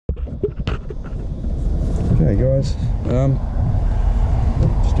Okay guys,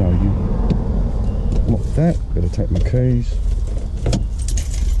 started you lock that, better take my keys.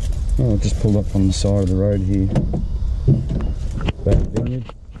 Oh, I just pulled up on the side of the road here, back vineyard.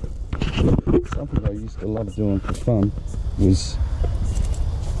 Something I used to love doing for fun was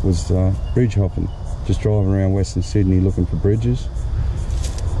bridge hopping, just driving around Western Sydney looking for bridges,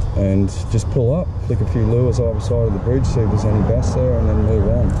 and just pull up, flick a few lures either side of the bridge, see if there's any bass there, and then move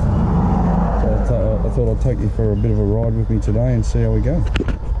on. So I thought I'd take you for a bit of a ride with me today and see how we go.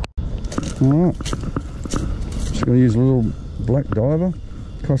 Alright, just going to use a little black diver,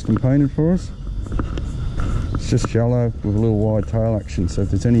 custom painted for us. It's just shallow with a little wide tail action, so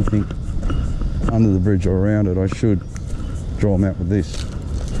if there's anything under the bridge or around it, I should draw them out with this.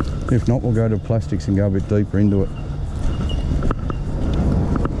 If not, we'll go to plastics and go a bit deeper into it.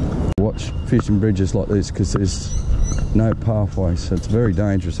 Watch fishing bridges like this because there's no pathway, so it's very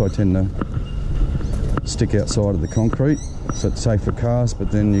dangerous. I tend to stick outside of the concrete, so it's safe for cars, but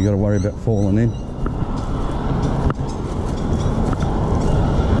then you got to worry about falling in.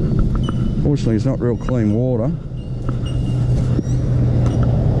 Fortunately, it's not real clean water.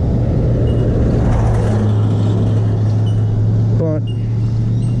 But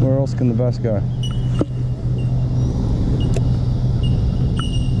where else can the bass go?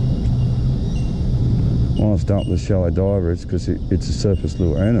 Why I start with a shallow diver is because it's a surface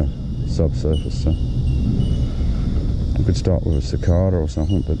lure and a subsurface, so I could start with a cicada or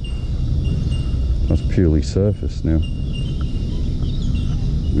something, but that's purely surface now.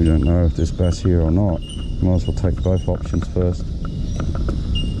 We don't know if there's bass here or not. Might as well take both options first.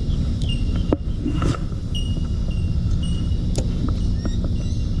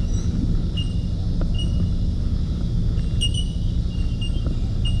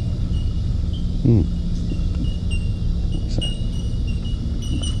 What's that?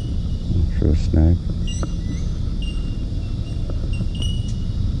 Through a snag.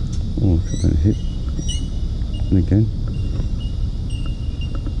 Oh, look at that hit. And again.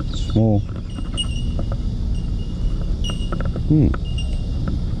 Small.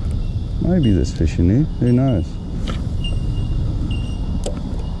 Maybe there's fish in here, who knows?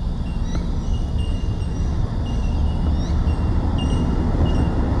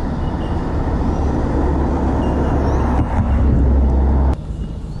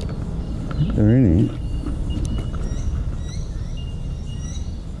 They're in here.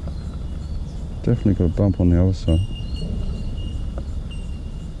 Definitely got a bump on the other side.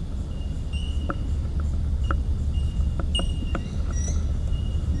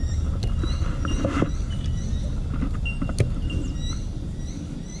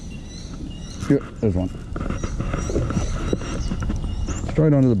 Yep, there's one.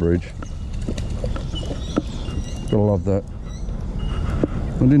 Straight onto the bridge. Gotta love that.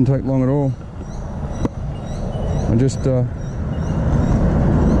 It didn't take long at all. I just turned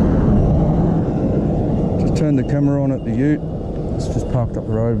the camera on at the ute. It's just parked up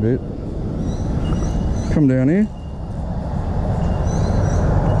the road a bit. Come down here.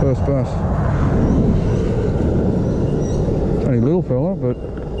 First bass. It's only a little fella, but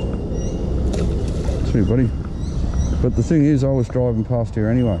see, buddy. But the thing is, I was driving past here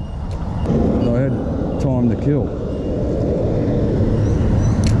anyway, and I had time to kill.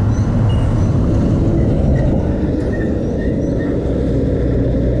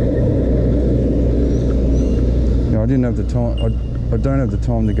 I didn't have the time. I don't have the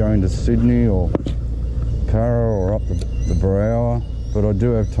time to go into Sydney or Para or up the Brower, but I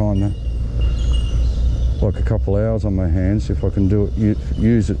do have time to, like a couple hours on my hands. If I can do it,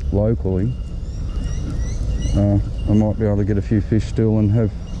 use it locally, I might be able to get a few fish still and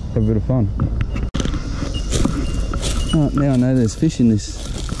have a bit of fun. Right, now I know there's fish in this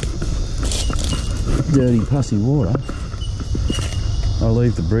dirty, pussy water. I'll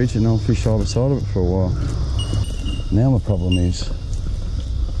leave the bridge and I'll fish either side of it for a while. Now my problem is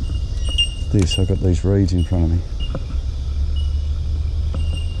this, I've got these reeds in front of me.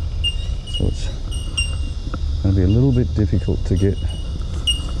 So it's going to be a little bit difficult to get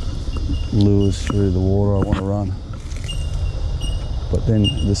lures through the water I want to run. But then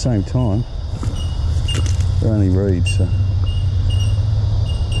at the same time, they're only reeds, so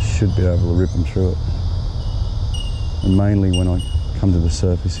I should be able to rip them through it. And mainly when I come to the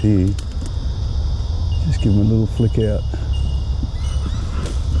surface here, just give them a little flick out.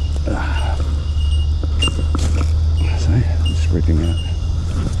 See, I'm just ripping out.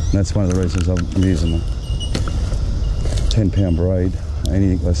 And that's one of the reasons I'm using a 10-pound braid.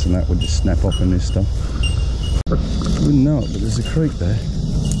 Anything less than that would just snap off in this stuff. You wouldn't know it, but there's a creek there.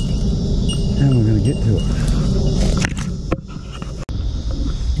 How am I going to get to it?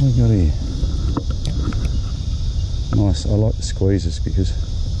 What have we got here? Nice, I like the squeezes because,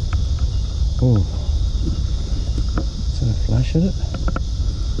 oh, is that a flash at it?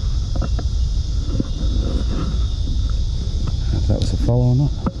 I don't know if that was a follow or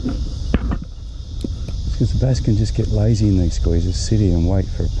not. It's because the bass can just get lazy in these squeezes, sit here and wait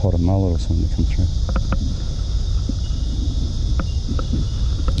for a pot of mullet or something to come through.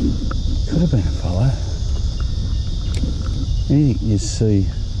 Could have been a follow. Anything you see,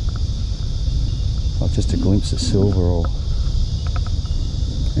 like just a glimpse of silver or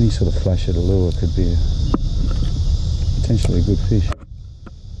any sort of flash at a lure, could be potentially a good fish.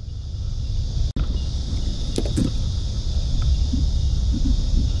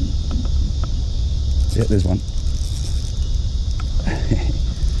 Yeah, there's one.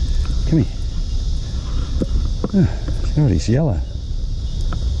 Come here. Oh, God, he's yellow.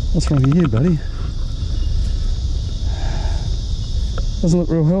 What's wrong with you, buddy? Doesn't look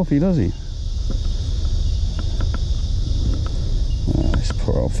real healthy, does he? Oh, this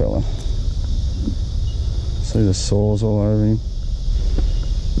poor old fella. See the sores all over him.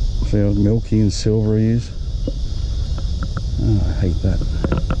 See how milky and silvery he is. Oh, I hate that.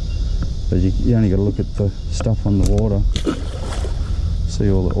 But you only got to look at the stuff on the water.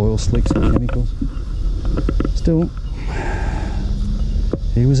 See all the oil slicks and chemicals. Still,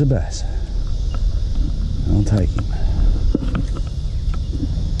 he was a bass. I'll take him.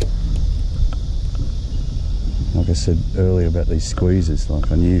 Like I said earlier about these squeezes,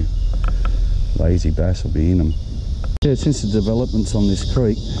 like I knew lazy bass will be in them. Yeah, since the developments on this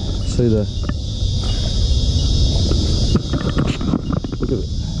creek, see the, look at it.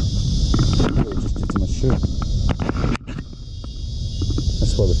 Oh, it just did to my shoe.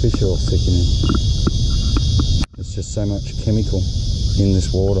 That's why the fish are all sickening. There's just so much chemical in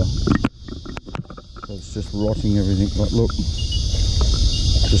this water. So it's just rotting everything. Like, look,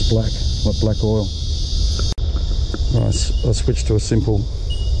 just black, like black oil. Right, I switched to a simple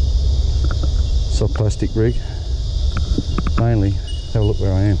soft plastic rig. Mainly, have a look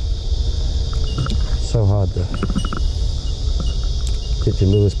where I am. So hard to get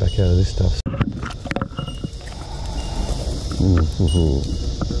your lures back out of this stuff. Ooh, ooh, ooh.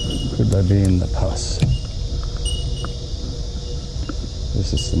 Could they be in the pus?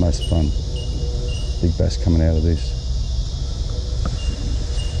 This is the most fun. Big bass coming out of this.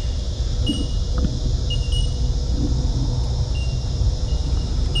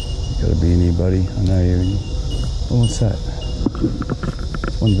 Gotta be in here, buddy. I know you're in here. Oh, what's that?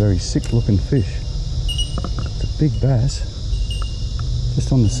 One very sick looking fish. It's a big bass.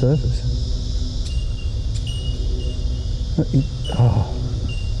 Just on the surface. Oh,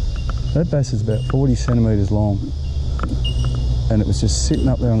 that bass is about 40 centimetres long. And it was just sitting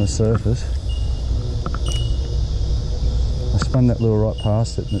up there on the surface. I spun that lure right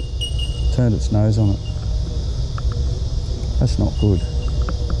past it and it turned its nose on it. That's not good.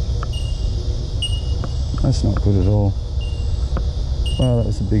 That's not good at all. Wow, that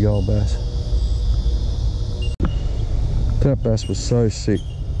was a big old bass. That bass was so sick.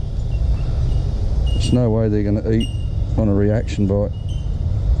 There's no way they're going to eat on a reaction bite.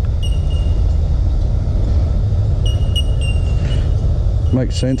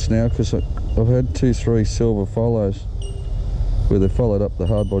 Makes sense now because I've had 2-3 silver follows where they followed up the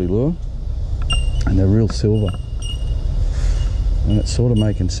hard body lure and they're real silver. And it's sort of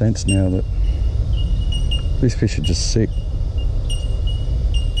making sense now that these fish are just sick.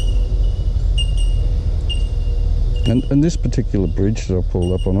 And this particular bridge that I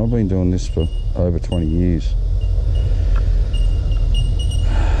pulled up on, I've been doing this for over 20 years.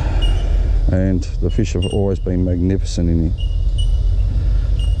 And the fish have always been magnificent in here.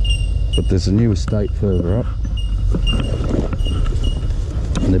 But there's a new estate further up.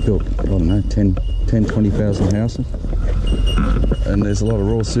 And they built, I don't know, 20,000 houses. And there's a lot of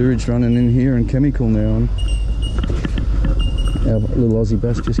raw sewage running in here and chemical now. And our little Aussie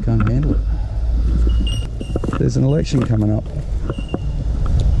bass just can't handle it. There's an election coming up.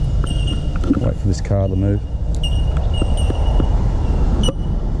 Wait for this car to move.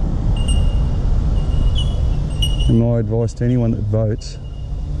 And my advice to anyone that votes,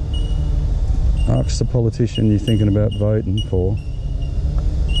 ask the politician you're thinking about voting for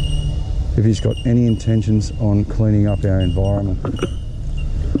if he's got any intentions on cleaning up our environment.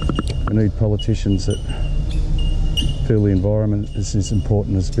 We need politicians that feel the environment is as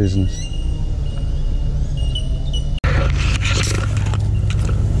important as business.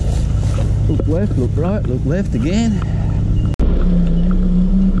 Look left, look right, look left again.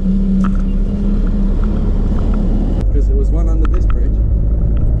 Because there was one under this bridge.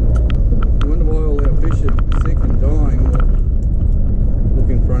 I wonder why all our fish are sick and dying. Look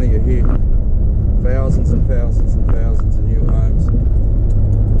in front of you here. thousands and thousands and thousands of new homes,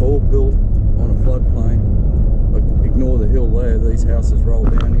 all built on a floodplain. Like, ignore the hill there, these houses roll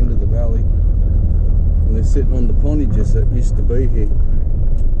down into the valley, and they're sitting on the pondages that used to be here.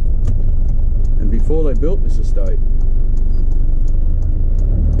 And before they built this estate,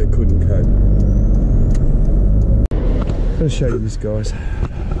 they couldn't cope. I'll show you this, guys.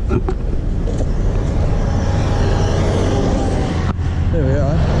 There we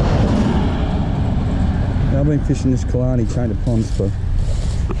are. Now, I've been fishing this Killarney chain of ponds for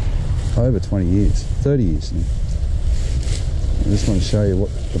over 20 years, 30 years now. I just want to show you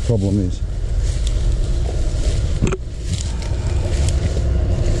what the problem is.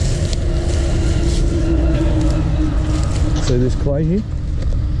 See this clay here?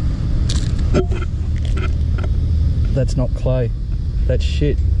 That's not clay, that's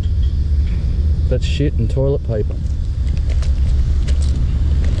shit. That's shit and toilet paper.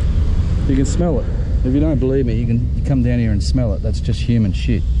 You can smell it. If you don't believe me, you come down here and smell it. That's just human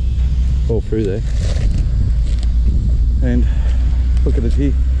shit all through there. And look at it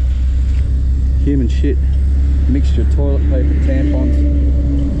here. Human shit. Mixture of toilet paper, tampons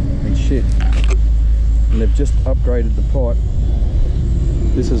and shit. And they've just upgraded the pipe.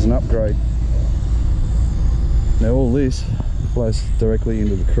 This is an upgrade. Now all this flows directly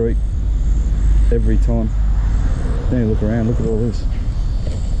into the creek every time. Then you look around, look at all this.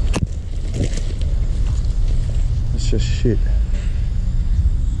 It's just shit.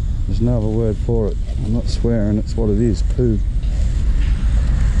 There's no other word for it. I'm not swearing, it's what it is, poo.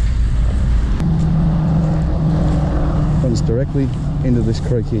 Runs directly into this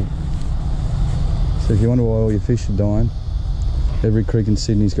creek here. So if you wonder why all your fish are dying, every creek in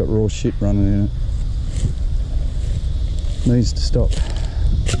Sydney's got raw shit running in it. Needs to stop.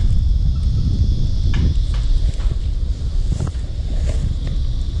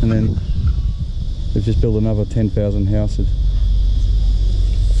 And then they've just built another 10,000 houses.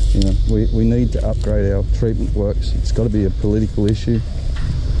 You know, we need to upgrade our treatment works. It's got to be a political issue.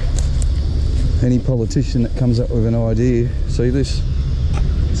 Any politician that comes up with an idea, see this?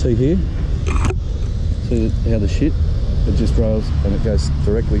 See here? See how the shit, it just rolls and it goes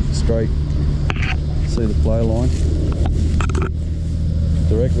directly straight. See the flow line?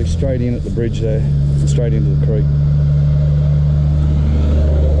 Directly straight in at the bridge there, and straight into the creek.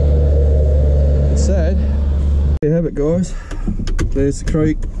 It's sad. There you have it, guys. There's the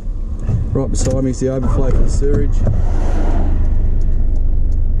creek. Right beside me is the overflow for the sewage.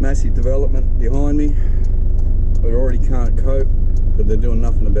 Massive development behind me. We already can't cope, but they're doing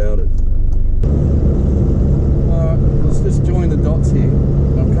nothing about it. Alright, let's just join the dots here.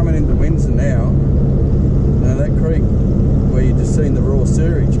 I'm coming into Windsor now. Now that creek where you just seen the raw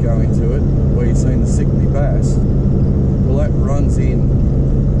sewage go into it, where you've seen the sickly bass, well, that runs in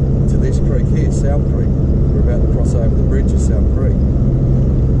to this creek here, South Creek. We're about to cross over the bridge of South Creek.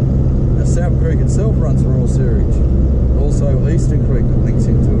 Now South Creek itself runs raw sewage. Also Eastern Creek that links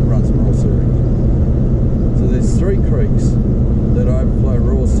into it runs raw sewage. So there's 3 creeks that overflow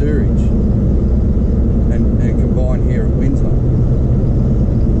raw sewage and combine here at Windsor.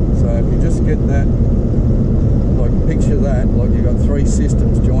 So if you just get that, like picture that, like you've got 3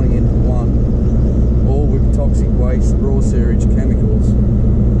 systems joining into one, all with toxic waste, raw sewage, chemicals.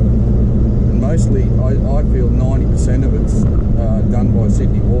 And mostly, I feel 90% of it's done by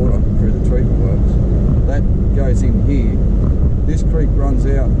Sydney Water through the treatment works. That goes in here. This creek runs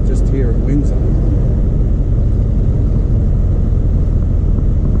out just here at Windsor.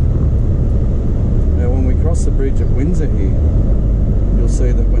 Now when we cross the bridge at Windsor here, you'll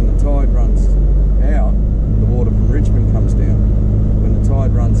see that when the tide runs out, the water from Richmond comes down. When the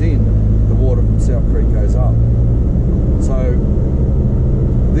tide runs in, the water from South Creek goes up. So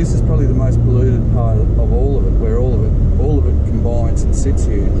this is probably the most polluted part of all of it, where all of it combines and sits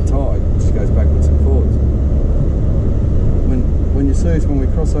here in the tide. It just goes backwards and forwards. When you see us, when we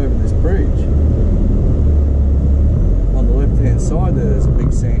cross over this bridge, on the left hand side there's a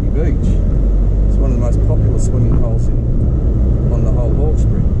big sandy beach. It's one of the most popular swimming holes on the whole Hawke's